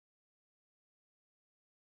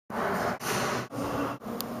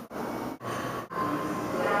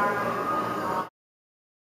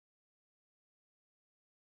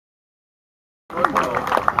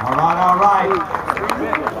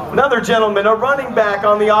another gentleman, a running back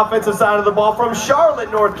on the offensive side of the ball from Charlotte,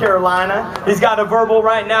 North Carolina. He's got a verbal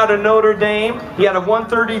right now to Notre Dame. He had a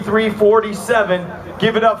 133.47.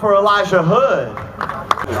 Give it up for Elijah Hood.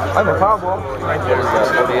 I'm a powerball.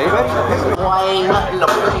 Boy, ain't nothing to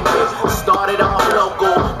play with. Started off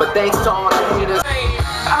local, but thanks to all the haters. I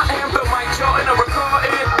am the Mike Jordan of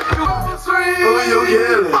recording. Who you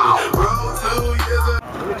killing?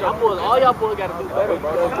 All y'all boys gotta do better,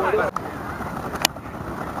 bro.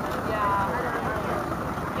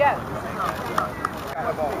 Yeah.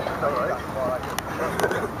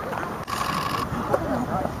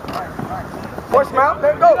 Boy, smile.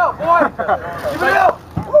 Let go. Get up, boy. Give it out.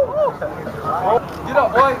 Get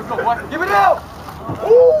up, boy. Let's go, boy. Give it out.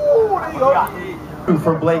 Ooh, there you go.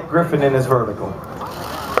 For Blake Griffin in his vertical.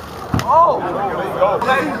 Oh. There you go.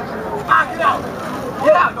 Get out.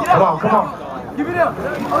 Get out. Get out. Come on. Give it up.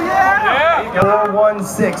 Oh, yeah.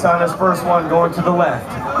 4-1-6 on his first one, going to the left.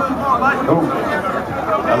 Ooh.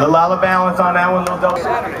 A little out of balance on that one, little double.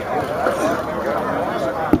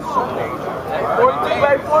 42,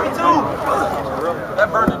 baby, 42. That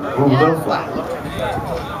burning. Ooh, little flat.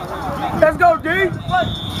 Let's go, D.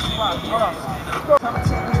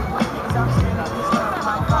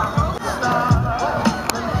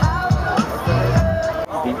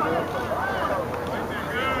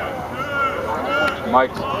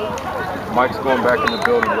 Mike's going back in the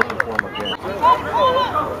building.